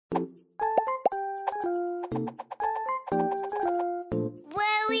Very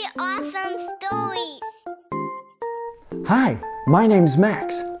awesome stories. Hi, my name's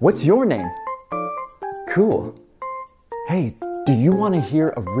Max. What's your name? Cool. Hey, do you want to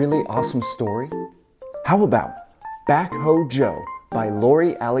hear a really awesome story? How about Backhoe Joe by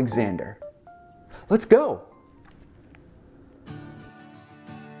Lori Alexander? Let's go!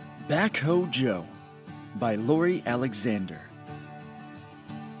 Backhoe Joe by Lori Alexander.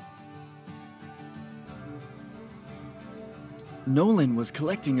 Nolan was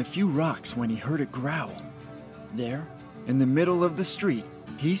collecting a few rocks when he heard a growl. There, in the middle of the street,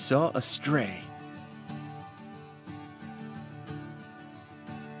 he saw a stray.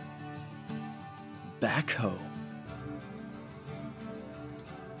 Backhoe.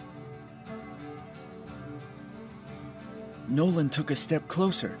 Nolan took a step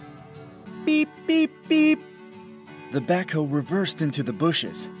closer. Beep, beep, beep. The backhoe reversed into the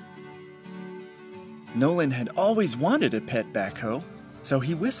bushes. Nolan had always wanted a pet backhoe, so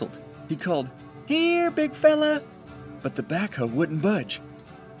he whistled. He called, "Here, big fella!" But the backhoe wouldn't budge.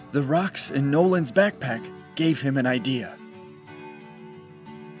 The rocks in Nolan's backpack gave him an idea.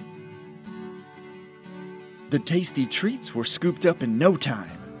 The tasty treats were scooped up in no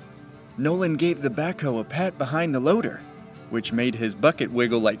time. Nolan gave the backhoe a pat behind the loader, which made his bucket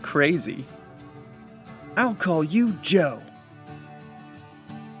wiggle like crazy. "I'll call you Joe."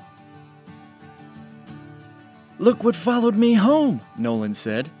 "Look what followed me home," Nolan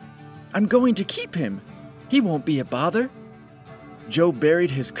said. "I'm going to keep him. He won't be a bother." Joe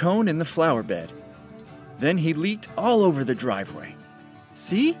buried his cone in the flower bed. Then he leaked all over the driveway.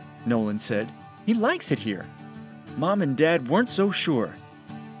 "See?" Nolan said. "He likes it here." Mom and Dad weren't so sure.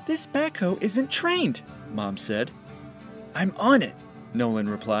 "This backhoe isn't trained," Mom said. "I'm on it," Nolan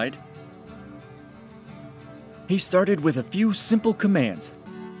replied. He started with a few simple commands.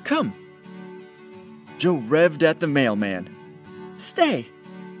 "Come." Joe revved at the mailman. "Stay."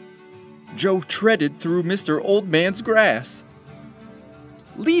 Joe treaded through Mr. Old Man's grass.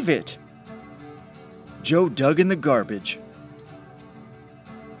 "Leave it." Joe dug in the garbage.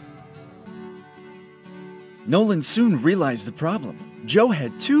 Nolan soon realized the problem. Joe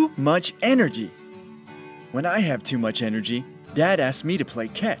had too much energy. When I have too much energy, Dad asks me to play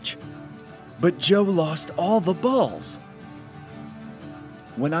catch. But Joe lost all the balls.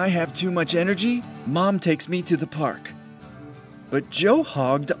 When I have too much energy, Mom takes me to the park. But Joe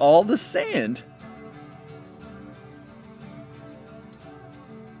hogged all the sand.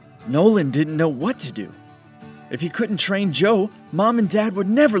 Nolan didn't know what to do. If he couldn't train Joe, Mom and Dad would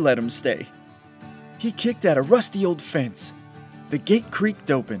never let him stay. He kicked at a rusty old fence. The gate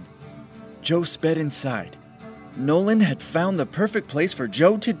creaked open. Joe sped inside. Nolan had found the perfect place for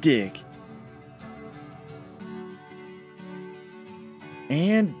Joe to dig.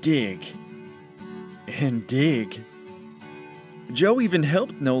 And dig. And dig. Joe even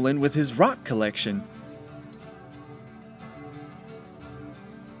helped Nolan with his rock collection.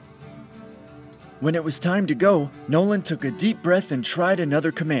 When it was time to go, Nolan took a deep breath and tried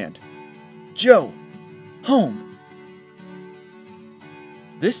another command. "Joe, home."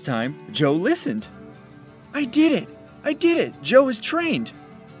 This time, Joe listened. "I did it! I did it! Joe is trained!"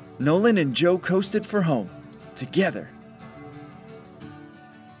 Nolan and Joe coasted for home, together.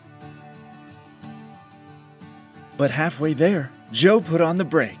 But halfway there, Joe put on the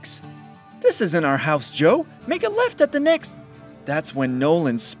brakes. "This isn't our house, Joe. Make a left at the next." That's when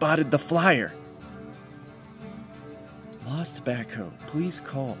Nolan spotted the flyer. "Lost backhoe, please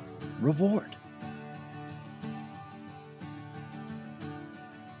call. Reward."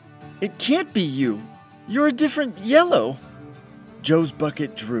 "It can't be you. You're a different yellow." Joe's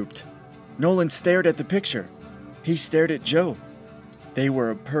bucket drooped. Nolan stared at the picture. He stared at Joe. They were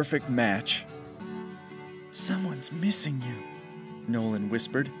a perfect match. "Someone's missing you," Nolan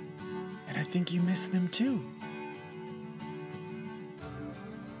whispered. "And I think you miss them too."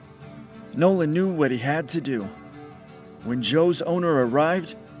 Nolan knew what he had to do. When Joe's owner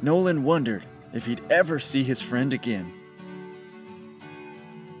arrived, Nolan wondered if he'd ever see his friend again.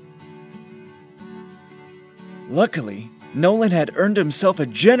 Luckily, Nolan had earned himself a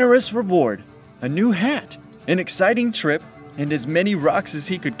generous reward, a new hat, an exciting trip, and as many rocks as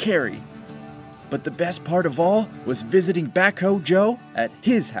he could carry. But the best part of all was visiting Backhoe Joe at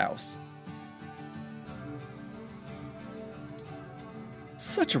his house.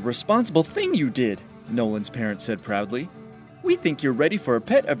 "Such a responsible thing you did," Nolan's parents said proudly. "We think you're ready for a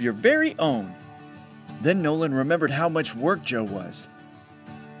pet of your very own." Then Nolan remembered how much work Joe was.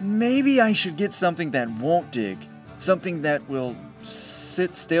 Maybe I should get something that won't dig, something that will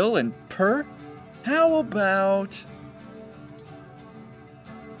sit still and purr. How about...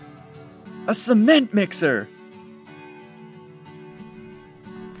 A cement mixer!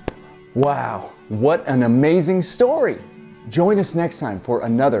 Wow, what an amazing story! Join us next time for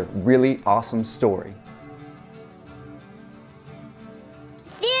another really awesome story.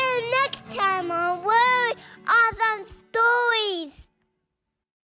 See you next time on Really Awesome Stories.